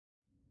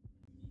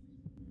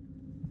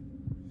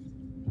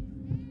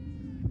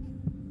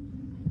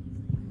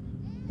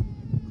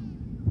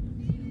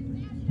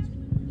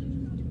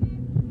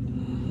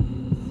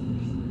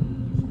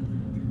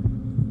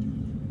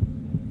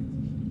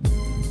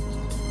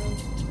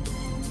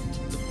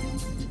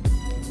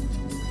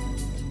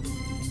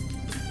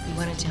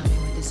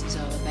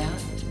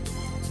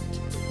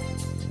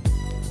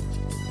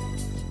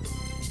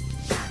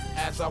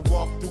As I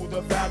walk through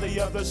the valley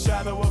of the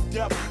shadow of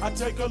death, I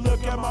take a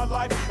look at my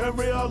life and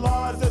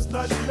realize there's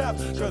nothing left.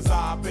 Cause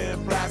I've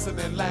been blasting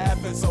and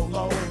laughing so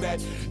long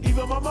that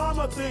even my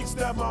mama thinks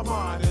that my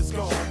mind is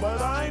gone. But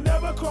I ain't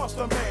never crossed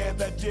a man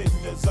that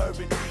didn't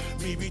deserve it.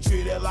 Me be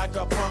treated like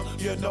a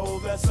punk, you know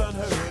that's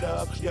unheard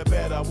of. You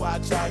better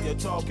watch how you're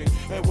talking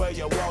and where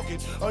you're walking,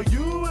 or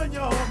you and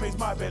your homies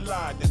might be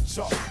lined in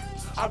chalk.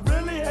 I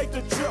really hate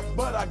the trip,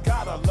 but I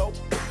gotta low.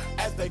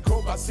 As they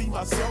croak, I see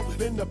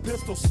myself in the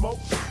pistol smoke.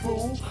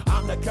 Fool,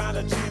 I'm the kind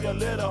of G the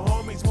little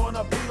homies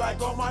wanna be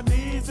like, on my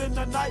knees in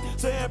the night,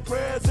 saying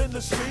prayers in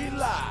the street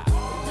light.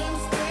 Been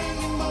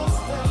spending most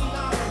of their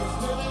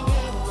lives living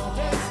in the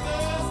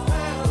gangster's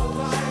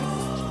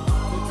paradise.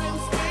 We've been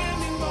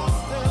spending most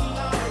of their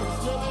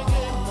lives living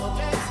in the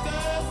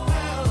gangster's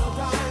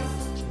paradise.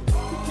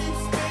 We keep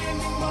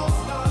spending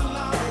most of our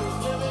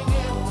lives living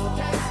in the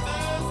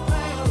gangster's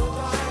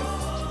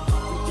paradise.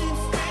 We keep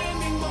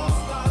spending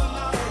most of our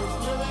lives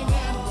living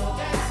in the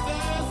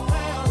gangster's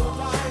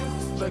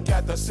paradise. Look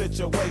at the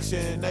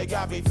situation they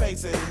got me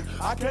facing.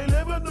 I can't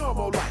live a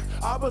normal life.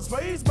 I was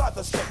raised by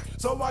the state,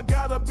 so I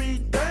gotta be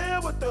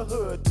down with the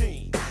hood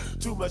team.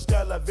 Too much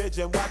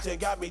television watching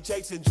got me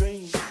chasing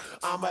dreams.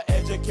 I'm an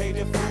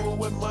educated fool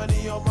with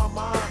money on my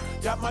mind.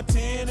 Got my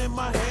 10 in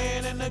my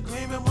hand and a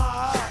gleam in my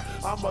eye.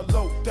 I'm a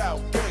loped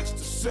out gangster,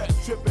 set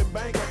tripping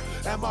banker,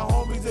 and my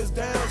homies is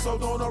down, so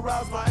don't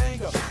arouse my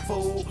anger.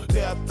 Fool,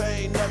 death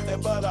ain't nothing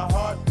but a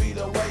heartbeat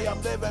away.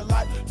 I'm living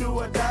life, do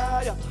or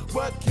die.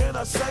 What can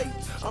I say?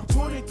 I'm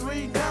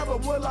 23 now,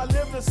 but will I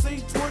live to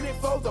see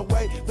 24? The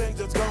way things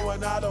is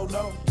going, I don't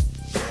know.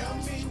 Tell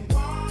me,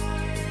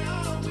 why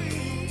are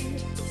we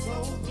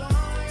so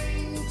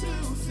blind to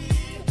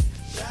see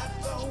that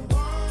the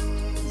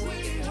ones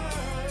we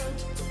hurt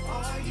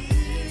are you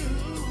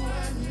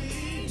and me?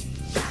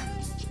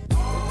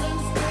 We've been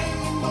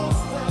spending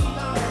most of our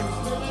lives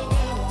living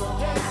in the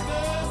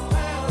gangster's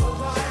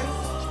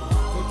paradise.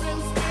 We've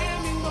been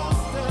spending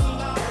most of our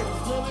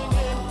lives living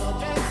in the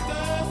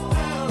gangster's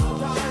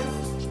paradise.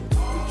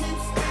 We keep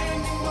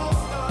spending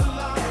most of our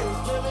lives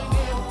living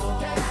in the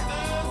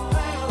gangster's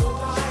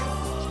paradise.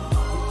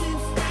 We keep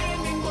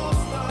spending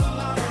most of our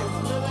lives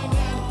living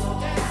in the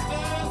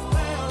gangster's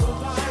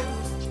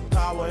paradise.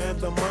 Power and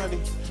the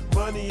money,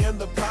 money and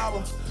the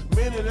power.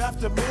 Minute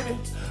after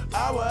minute,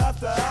 hour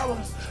after hour,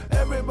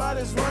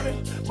 everybody's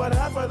running, but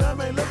half of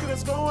them ain't looking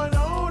what's going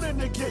on in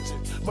the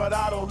kitchen. But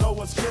I don't know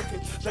what's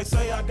cooking. They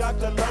say I got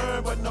to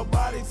learn, but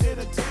nobody's here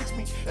to teach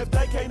me. If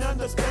they can't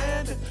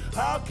understand it,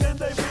 how can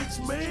they reach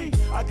me?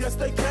 I guess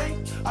they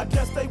can't, I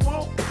guess they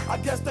won't, I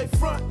guess they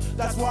front.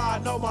 That's why I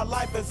know my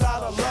life is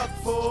out of luck,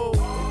 fool.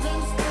 We've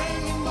been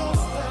spending most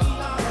of our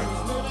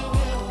lives living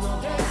in the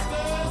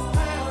gangster's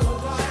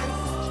paradise.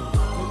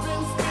 We've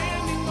been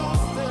spending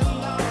most of our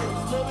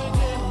lives living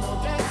in the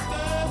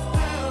gangster's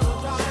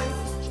paradise.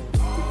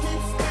 We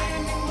keep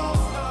spending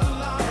most of our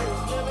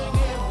lives living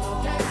in the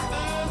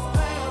gangster's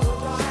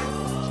paradise.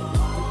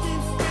 We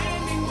keep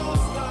spending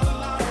most of our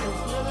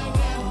lives living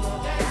in the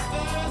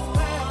gangster's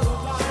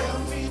paradise. Tell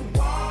me,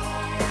 why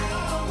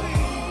are we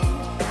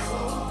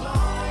so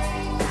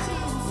blind to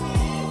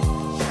see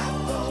that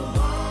the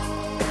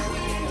ones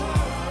we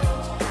hurt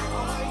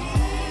are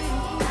you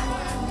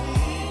and me?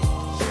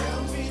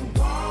 Tell me,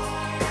 why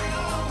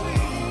are we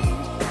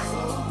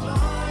so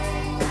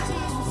blind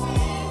to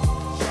see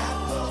that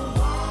the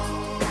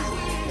ones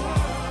we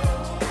hurt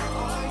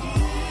are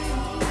you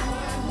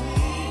and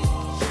me?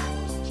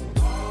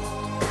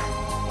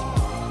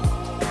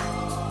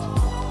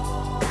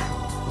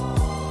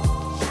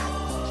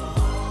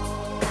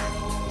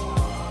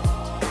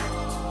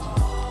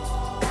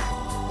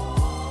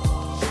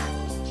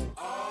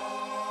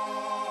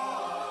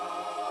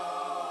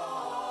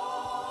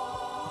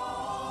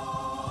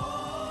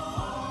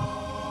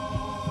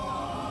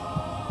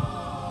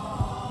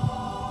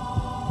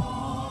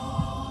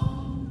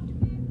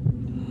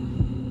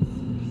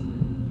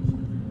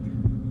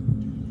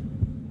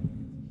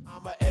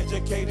 I'm an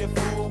educated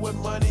fool with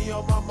money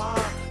on my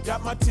mind.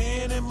 Got my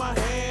 10 in my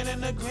hand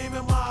and a gleam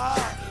in my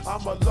eye.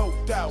 I'm a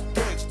loped out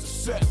gangster,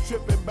 set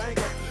tripping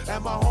banker,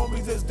 and my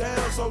homies is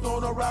down, so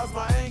don't arouse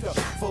my anger.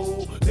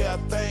 Fool, death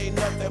ain't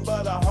nothing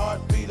but a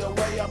heartbeat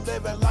away. I'm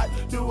living life,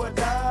 do or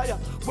die.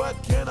 What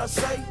can I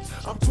say?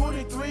 I'm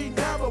 23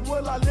 now, but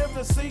will I live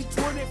to see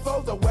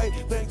 24? The way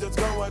things is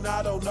going,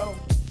 I don't know.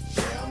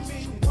 Tell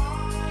me,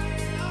 why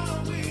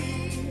are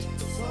we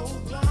so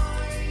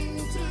blind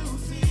to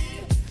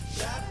see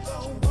that the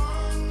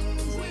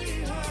ones we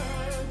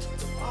hurt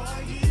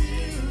are you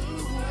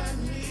and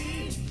me?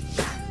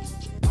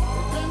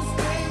 We've been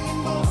spending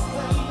most of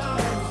our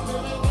lives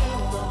living in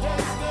the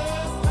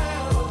gangster's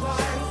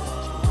paradise.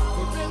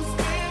 We've been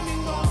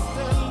spending most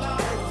of our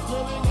lives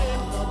living in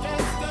the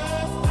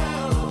gangster's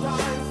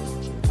paradise.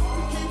 We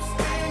keep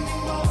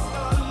spending most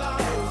of our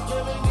lives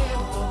living in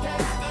the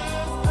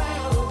gangster's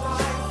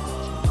paradise.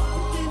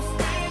 We keep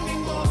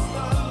spending most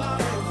of our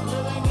lives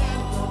living in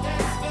the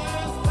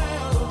gangster's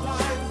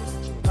paradise.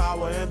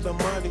 Power and the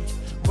money,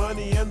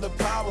 money and the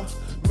power.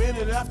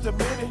 Minute after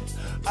minute,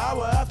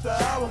 hour after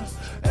hour,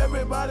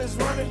 Everybody's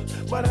running,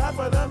 but half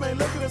of them ain't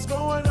looking what's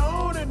going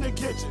on in the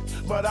kitchen.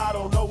 But I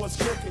don't know what's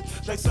cooking.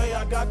 They say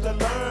I got to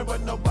learn,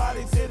 but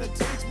nobody's here to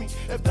teach me.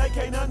 If they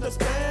can't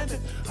understand it,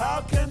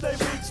 how can they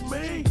reach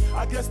me?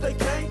 I guess they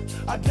can't,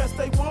 I guess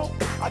they won't,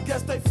 I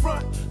guess they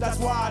front. That's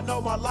why I know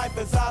my life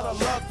is out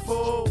of luck,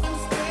 fool. I'm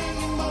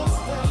spending most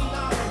of their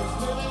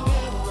lives living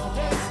in the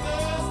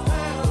gangster's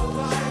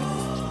paradise.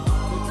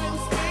 We've been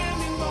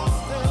spending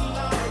most of their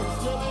lives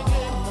living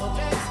in the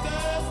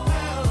gangster's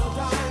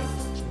paradise.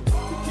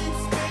 We keep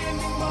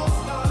spending most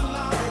of our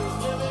lives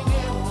living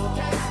in the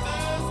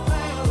gangster's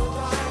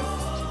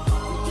paradise.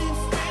 We keep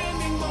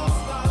spending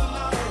most of our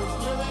lives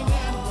living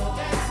in the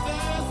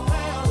gangster's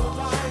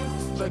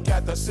paradise. Look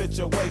at the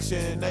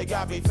situation they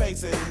got me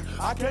facing.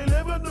 I can't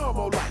live a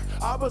normal life.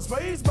 I was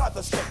raised by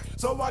the state,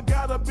 so I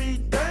gotta be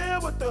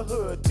down with the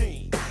hood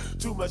team.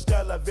 Too much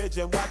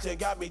television watching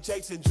got me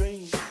chasing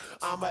dreams.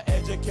 I'm an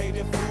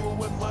educated fool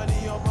with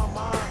money on my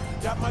mind.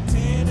 Got my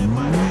tin in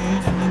my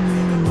hand and the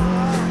gleam in my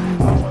eye.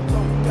 I'm a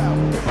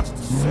low-down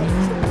gangster,